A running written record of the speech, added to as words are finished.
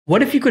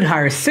What if you could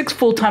hire 6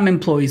 full-time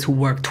employees who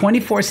work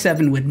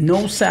 24/7 with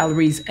no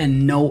salaries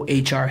and no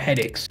HR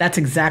headaches? That's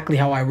exactly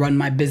how I run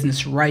my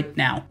business right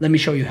now. Let me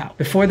show you how.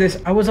 Before this,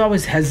 I was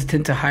always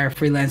hesitant to hire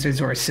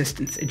freelancers or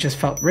assistants. It just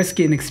felt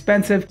risky and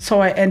expensive, so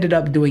I ended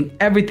up doing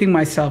everything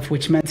myself,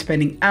 which meant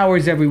spending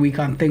hours every week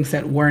on things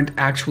that weren't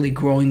actually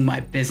growing my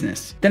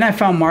business. Then I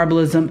found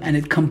Marblism, and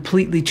it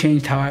completely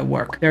changed how I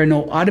work. There are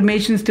no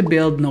automations to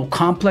build, no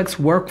complex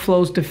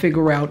workflows to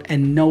figure out,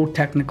 and no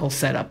technical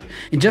setup.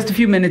 In just a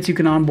few minutes, you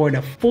can onboard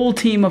a full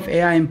team of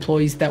AI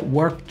employees that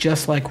work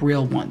just like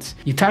real ones.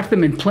 You talk to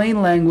them in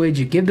plain language,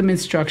 you give them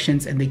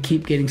instructions, and they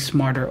keep getting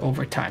smarter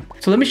over time.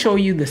 So let me show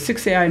you the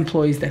 6 AI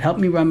employees that help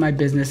me run my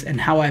business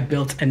and how I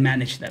built and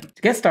managed them.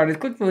 To get started,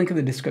 click the link in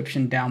the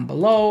description down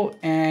below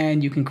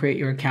and you can create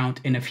your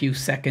account in a few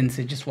seconds.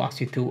 It just walks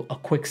you through a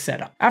quick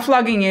setup. After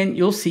logging in,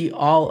 you'll see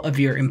all of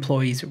your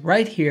employees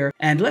right here.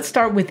 And let's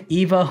start with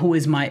Eva, who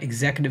is my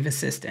executive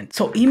assistant.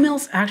 So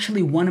email's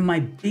actually one of my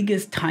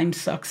biggest time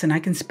sucks, and I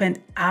can spend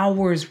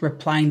hours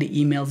replying to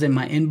emails in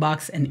my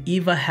inbox, and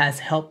Eva has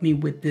helped me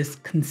with this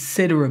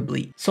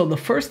considerably. So the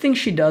first thing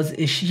she does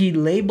is she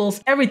labels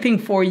everything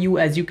for you,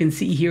 as you can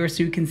see here,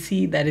 so you can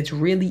see that it's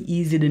really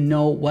easy to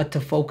know what to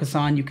focus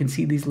on. You can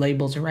see these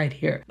labels right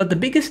here. But the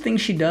biggest thing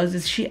she does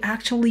is she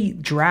actually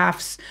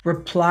drafts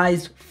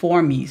replies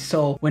for me.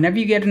 So whenever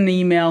you get an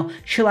email,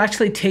 she'll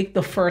actually take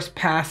the first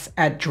pass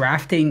at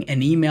drafting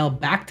an email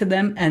back to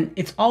them, and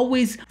it's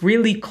always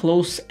really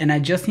close, and I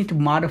just need to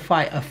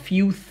modify a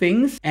few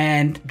things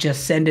and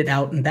just send it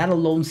out, and that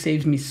alone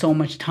saves me so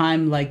much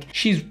time. Like,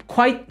 she's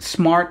quite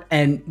smart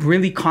and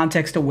really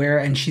context aware,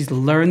 and she's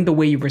learned the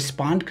way you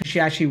respond because she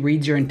actually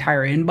reads your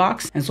entire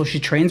inbox, and so she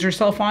trains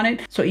herself on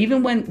it. So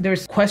even when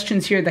there's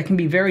questions here that can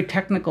be very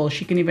technical,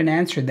 she can even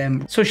answer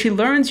them. So she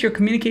learns your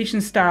communication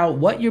style,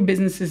 what your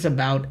business is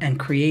about, and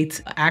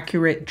creates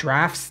accurate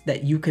drafts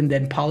that you can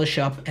then polish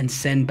up and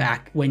send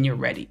back when you're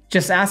ready.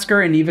 Just ask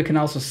her, and Eva can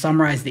also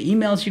summarize the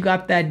emails you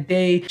got that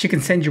day. She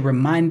can send you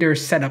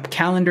reminders, set up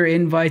calendar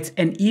invites,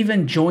 and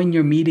even join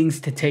your meetings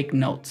to take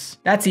notes.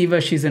 That's Eva.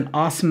 She's an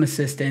awesome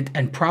assistant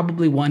and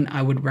probably one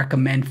I would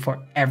recommend for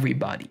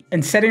everybody.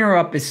 And setting her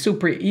up is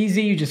super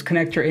easy. You just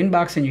connect your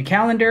inbox and your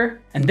calendar,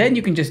 and then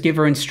you can just give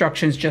her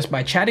instructions just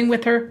by chatting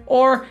with her,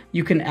 or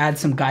you can add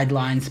some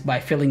guidelines by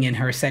filling in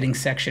her settings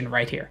section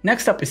right here.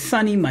 Next up is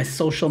Sunny, my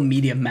social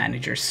media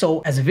manager.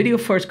 So as a video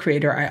first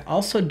creator, I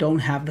also don't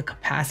have the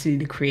capacity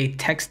to create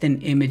text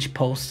and image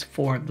posts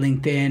for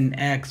LinkedIn,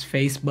 X,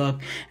 Facebook.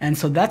 And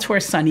so that's where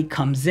Sunny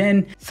comes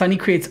in. Sunny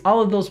creates all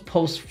of those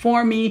posts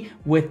for me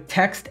with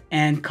text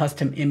and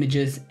custom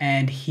images,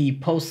 and he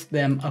posts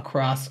them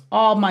across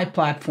all my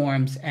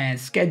platforms and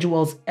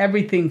schedules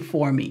everything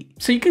for me.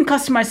 So you can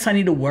customize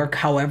Sunny to work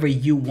however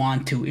you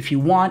want to. If you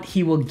want,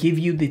 he will give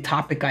you the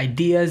topic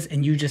ideas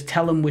and you just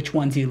tell him which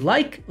ones you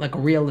like a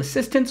real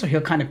assistant. So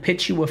he'll kind of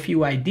pitch you a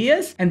few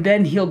ideas and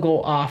then he'll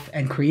go off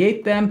and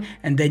create them.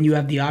 And then you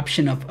have the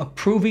option of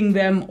approving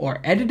them or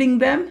editing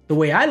them. The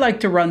way I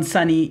like to run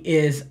Sunny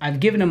is I've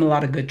given him a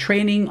lot of good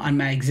training on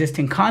my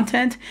existing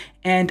content,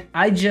 and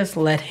I just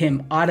let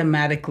him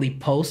automatically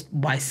post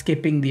by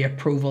skipping the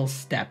approval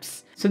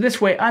steps. So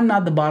this way, I'm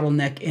not the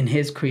bottleneck in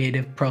his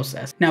creative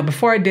process. Now,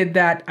 before I did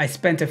that, I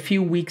spent a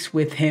few weeks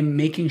with him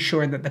making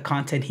sure that the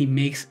content he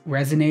makes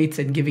resonates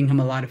and giving him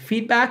a lot of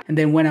feedback. And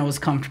then when I was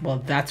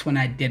comfortable, that's when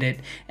I did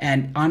it.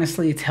 And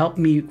honestly, it's helped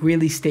me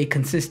really stay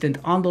consistent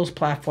on those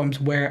platforms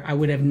where I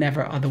would have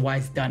never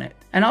otherwise done it.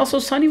 And also,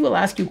 Sunny will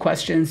ask you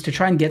questions to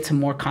try and get some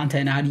more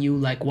content out of you,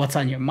 like what's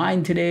on your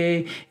mind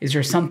today? Is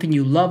there something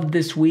you loved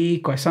this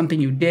week or something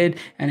you did?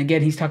 And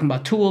again, he's talking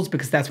about tools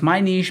because that's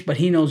my niche, but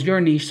he knows your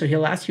niche. So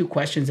he'll ask you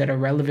questions that are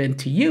relevant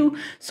to you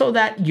so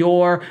that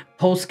your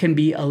posts can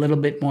be a little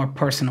bit more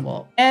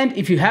personable. And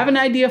if you have an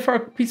idea for a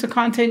piece of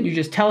content, you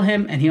just tell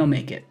him and he'll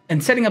make it.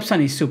 And setting up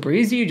Sunny is super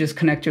easy. You just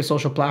connect your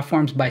social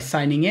platforms by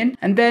signing in,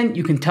 and then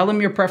you can tell him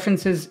your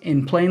preferences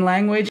in plain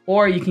language,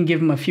 or you can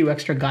give him a few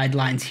extra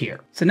guidelines here.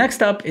 So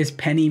next up is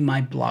Penny, my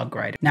blog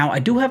writer. Now, I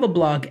do have a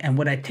blog, and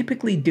what I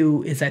typically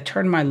do is I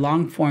turn my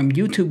long form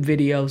YouTube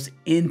videos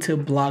into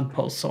blog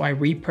posts, so I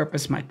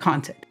repurpose my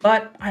content.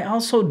 But I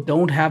also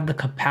don't have the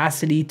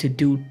capacity to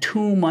do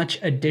too much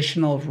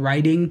additional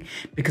writing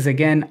because,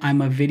 again,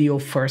 I'm a video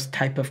first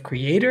type of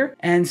creator.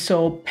 And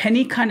so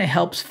Penny kind of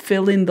helps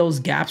fill in those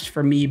gaps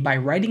for me by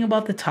writing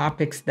about the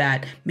topics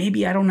that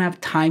maybe I don't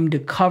have time to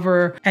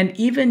cover, and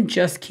even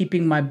just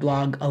keeping my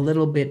blog a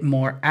little bit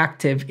more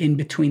active in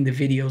between the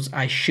videos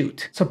I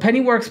shoot. So Penny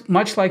works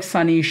much like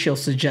Sunny. She'll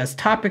suggest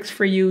topics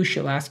for you,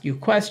 she'll ask you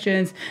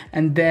questions,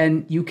 and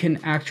then you can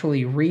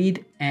actually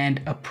read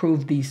and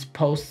approve these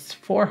posts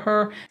for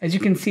her. As you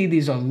can see,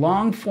 these are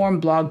long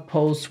form blog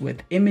posts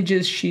with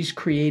images she's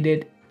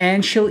created.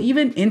 And she'll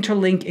even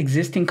interlink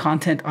existing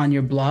content on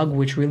your blog,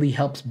 which really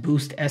helps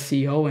boost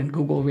SEO, and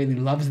Google really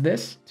loves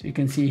this. So you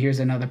can see here's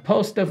another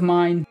post of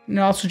mine. And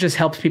it also just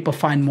helps people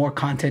find more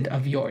content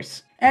of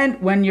yours.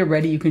 And when you're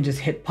ready, you can just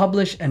hit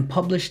publish and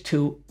publish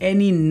to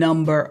any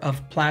number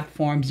of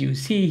platforms you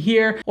see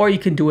here, or you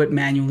can do it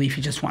manually if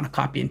you just want to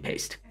copy and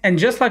paste. And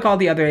just like all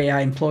the other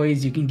AI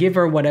employees, you can give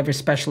her whatever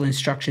special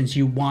instructions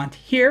you want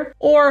here,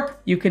 or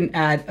you can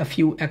add a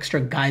few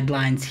extra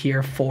guidelines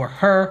here for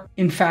her.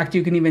 In fact,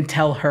 you can even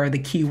tell her the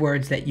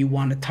keywords that you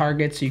want to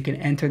target, so you can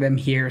enter them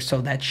here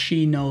so that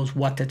she knows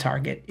what to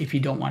target if you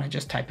don't want to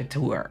just type it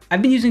to her.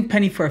 I've been using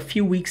Penny for a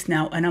few weeks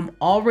now, and I'm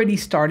already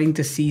starting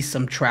to see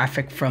some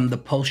traffic from the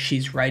posts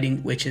she's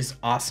writing, which is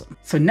awesome.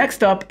 So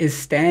next up is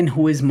Stan,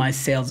 who is my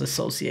sales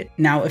associate.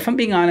 Now, if I'm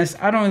being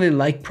honest, I don't really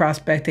like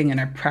prospecting,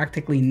 and I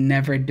practically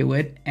never do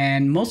it.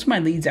 And most of my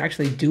leads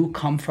actually do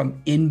come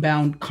from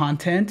inbound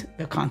content,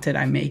 the content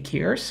I make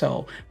here,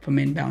 so from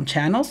inbound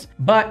channels.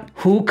 But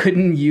who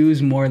couldn't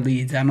use more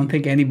leads? I don't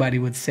think anybody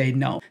would say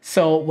no.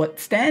 So what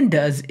Stan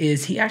does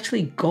is he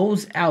actually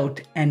goes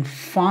out and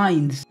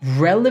finds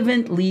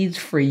relevant leads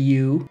for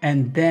you,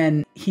 and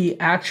then he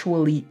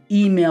actually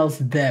emails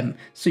them.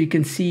 So you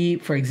can see,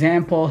 for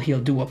example, he'll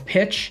do a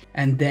pitch,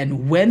 and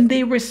then when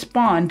they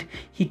respond,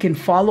 he can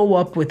follow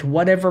up with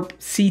whatever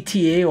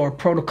CTA or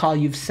protocol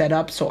you've set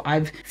up. So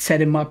I've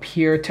set him up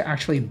here to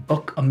actually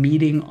book a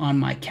meeting on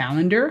my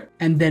calendar.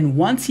 And then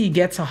once he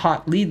gets a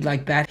hot lead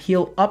like that,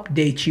 he'll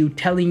update you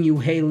telling you,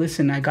 hey,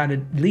 listen, I got a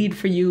lead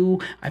for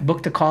you. I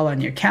booked a call on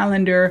your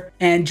calendar.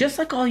 And just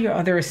like all your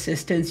other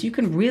assistants, you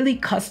can really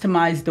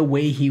customize the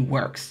way he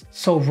works.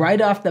 So right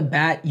off the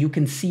bat, you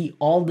can see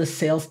all the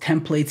sales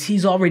templates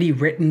he's already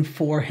written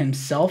for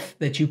himself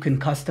that you can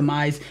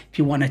customize if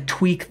you want to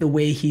tweak the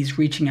way he's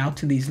reaching out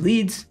to these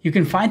leads. You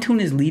can fine tune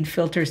his lead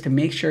filters to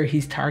make sure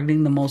he's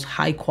targeting the most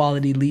high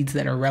quality leads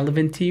that are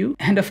relevant to you.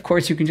 And of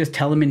course, you can just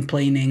tell him in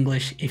plain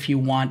English if you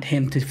want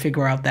him to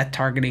figure out that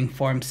targeting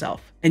for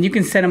himself. And you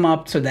can set him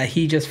up so that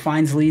he just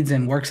finds leads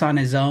and works on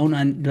his own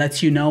and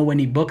lets you know when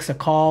he books a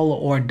call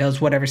or does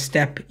whatever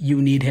step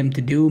you need him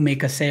to do,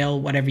 make a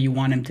sale, whatever you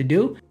want him to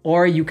do.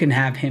 Or you can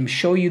have him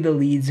show you the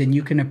leads and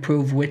you can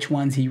approve which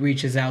ones he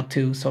reaches out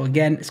to. So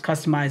again, it's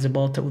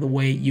customizable to the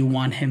way you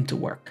want him to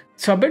work.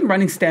 So I've been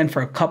running Stan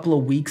for a couple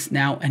of weeks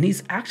now, and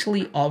he's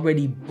actually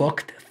already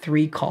booked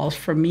 3 calls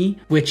from me,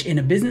 which in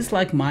a business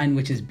like mine,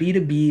 which is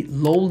B2B,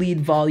 low lead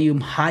volume,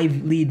 high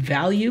lead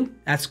value,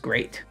 that's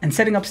great. And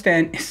setting up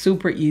Stan is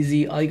super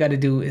easy. All you got to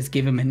do is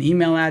give him an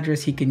email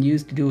address he can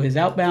use to do his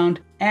outbound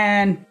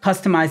and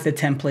customize the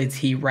templates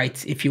he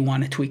writes if you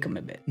want to tweak them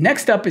a bit.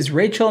 Next up is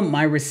Rachel,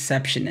 my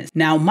receptionist.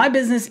 Now, my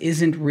business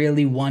isn't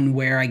really one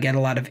where I get a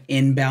lot of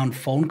inbound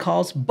phone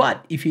calls,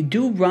 but if you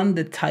do run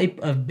the type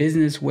of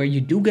business where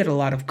you do get a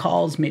lot of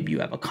calls, maybe you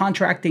have a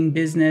contracting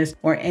business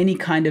or any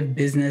kind of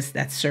business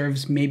that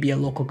serves maybe a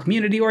local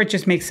community, or it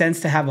just makes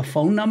sense to have a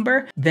phone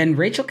number, then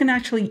Rachel can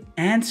actually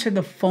answer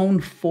the phone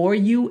for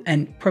you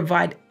and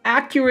provide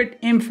accurate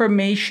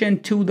information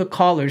to the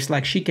callers.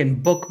 Like, she can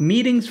book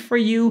meetings for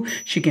you,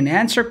 she can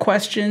answer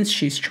questions,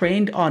 she's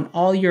trained on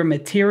all your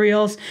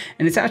materials,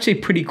 and it's actually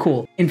pretty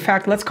cool. In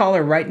fact, let's call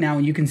her right now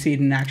and you can see it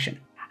in action.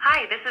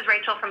 Hi, this is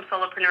Rachel from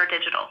Solopreneur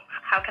Digital.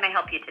 How can I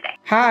help you today?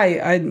 Hi,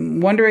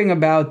 I'm wondering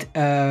about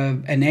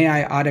an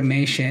AI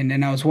automation,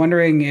 and I was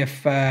wondering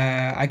if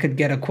I could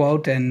get a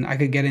quote and I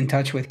could get in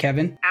touch with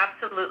Kevin.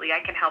 Absolutely,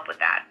 I can help with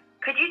that.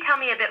 Could you tell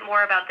me a bit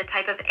more about the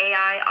type of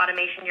AI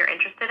automation you're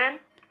interested in?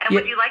 And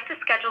would you like to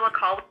schedule a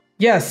call?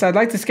 Yes, I'd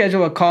like to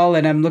schedule a call,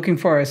 and I'm looking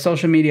for a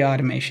social media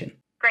automation.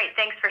 Great,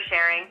 thanks for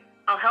sharing.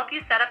 I'll help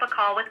you set up a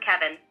call with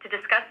Kevin to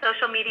discuss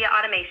social media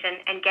automation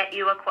and get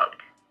you a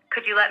quote.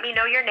 Could you let me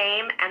know your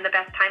name and the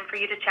best time for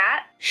you to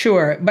chat?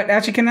 Sure, but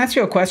actually, can I ask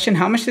you a question?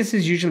 How much does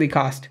this usually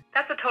cost?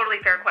 That's a totally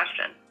fair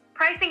question.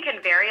 Pricing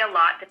can vary a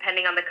lot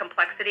depending on the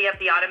complexity of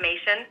the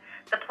automation,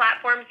 the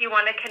platforms you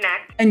want to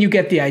connect. And you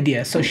get the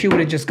idea. So she would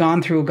have just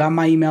gone through, got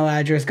my email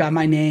address, got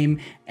my name,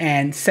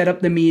 and set up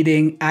the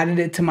meeting, added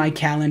it to my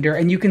calendar.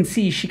 And you can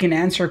see she can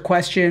answer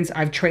questions.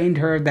 I've trained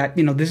her that,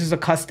 this is a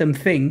custom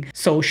thing.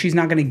 So she's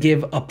not going to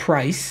give a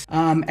price.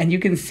 And you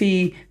can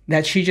see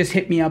that she just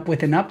hit me up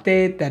with an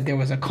update that there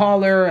was a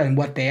caller and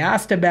what they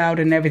asked about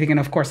and everything. And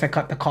of course, I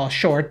cut the call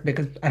short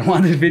because I don't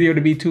want this video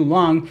to be too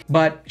long.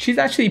 But she's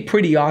actually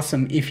pretty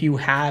awesome if you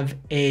have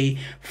a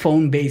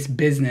phone-based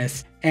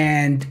business.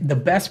 And the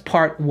best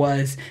part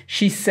was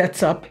she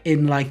sets up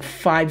in like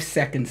 5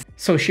 seconds.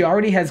 So she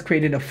already has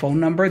created a phone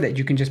number that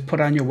you can just put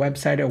on your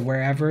website or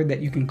wherever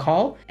that you can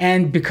call.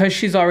 And because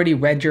she's already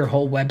read your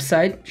whole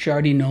website, she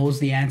already knows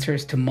the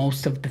answers to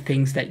most of the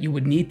things that you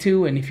would need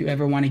to. And if you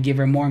ever want to give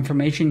her more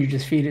information, you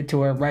just feed it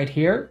to her right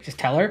here. Just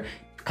tell her,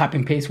 copy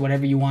and paste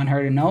whatever you want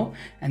her to know,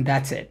 and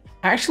that's it.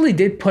 I actually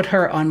did put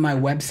her on my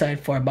website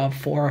for about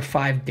 4 or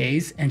 5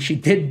 days, and she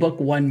did book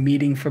 1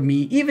 meeting for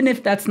me, even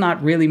if that's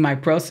not really my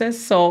process.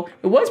 So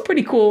it was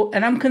pretty cool,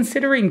 and I'm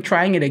considering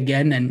trying it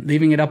again and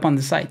leaving it up on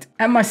the site.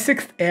 And my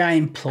 6th AI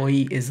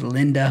employee is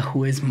Linda,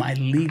 who is my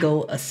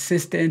legal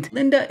assistant.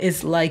 Linda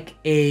is like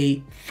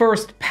a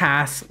first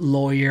pass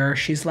lawyer.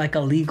 She's like a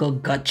legal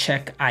gut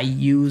check I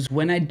use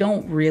when I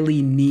don't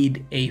really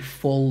need a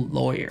full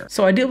lawyer.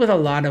 So I deal with a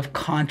lot of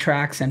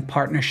contracts and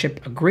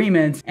partnership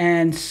agreements,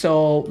 and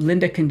so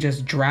Linda can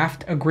just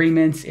draft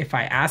agreements if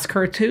I ask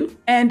her to.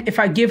 And if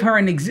I give her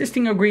an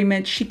existing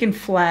agreement, she can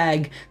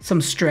flag some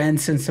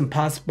strengths and some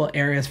possible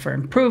areas for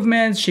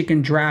improvements. She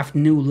can draft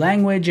new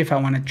language if I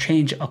want to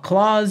change a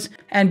clause.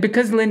 And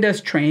because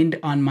Linda's trained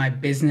on my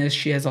business,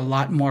 she has a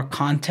lot more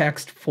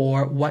context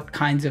for what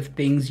kinds of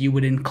things you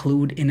would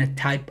include in a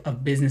type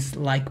of business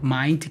like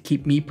mine to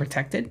keep me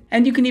protected.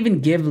 And you can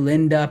even give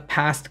Linda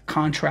past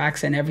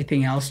contracts and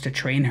everything else to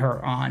train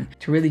her on,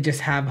 to really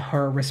just have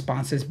her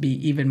responses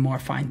be even more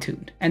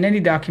fine-tuned. And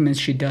any documents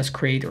she does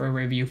create or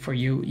review for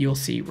you, you'll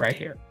see right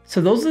here. So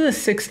those are the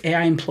 6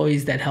 AI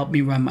employees that help me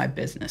run my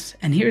business.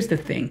 And here's the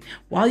thing,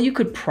 while you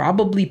could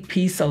probably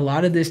piece a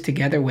lot of this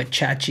together with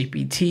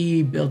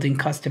ChatGPT, building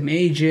custom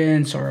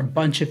agents, or a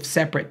bunch of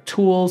separate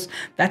tools,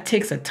 that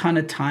takes a ton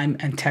of time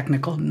and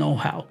technical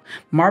know-how.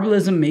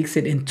 Marblism makes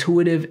it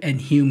intuitive and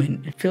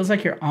human. It feels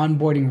like you're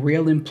onboarding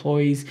real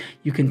employees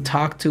you can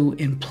talk to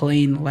in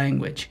plain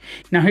language.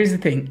 Now here's the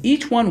thing,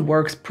 each one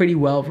works pretty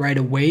well right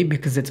away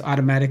because it's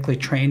automatically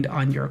trained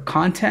on your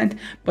content,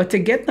 but to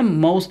get the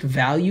most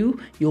value,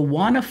 you'll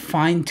want to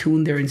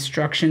fine-tune their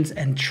instructions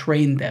and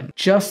train them,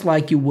 just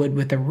like you would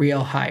with a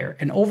real hire.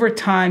 And over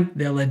time,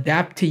 they'll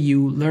adapt to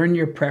you, learn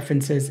your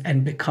preferences,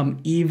 and become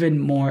even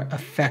more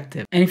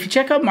effective. And if you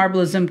check out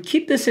Marblism,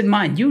 keep this in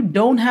mind. You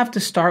don't have to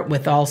start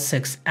with all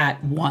 6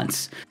 at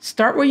once.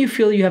 Start where you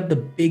feel you have the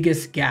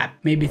biggest gap.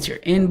 Maybe it's your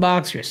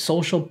inbox, your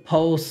social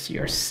posts,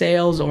 your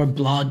sales, or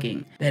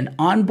blogging. Then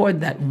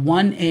onboard that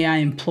one AI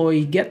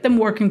employee, get them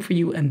working for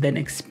you, and then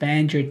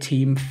expand your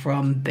team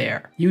from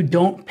there. You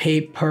don't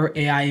pay per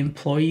AI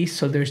employee,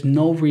 so there's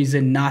no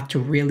reason not to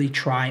really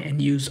try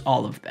and use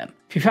all of them.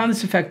 If you found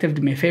this effective,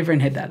 do me a favor and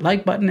hit that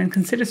like button and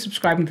consider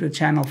subscribing to the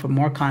channel for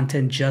more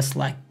content just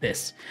like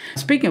this.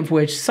 Speaking of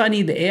which,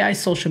 Sunny, the AI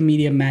social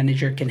media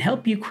manager, can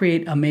help you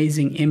create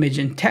amazing image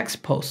and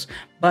text posts.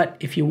 But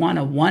if you want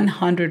a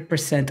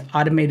 100%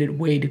 automated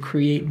way to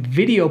create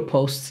video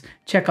posts,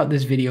 check out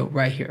this video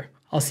right here.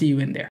 I'll see you in there.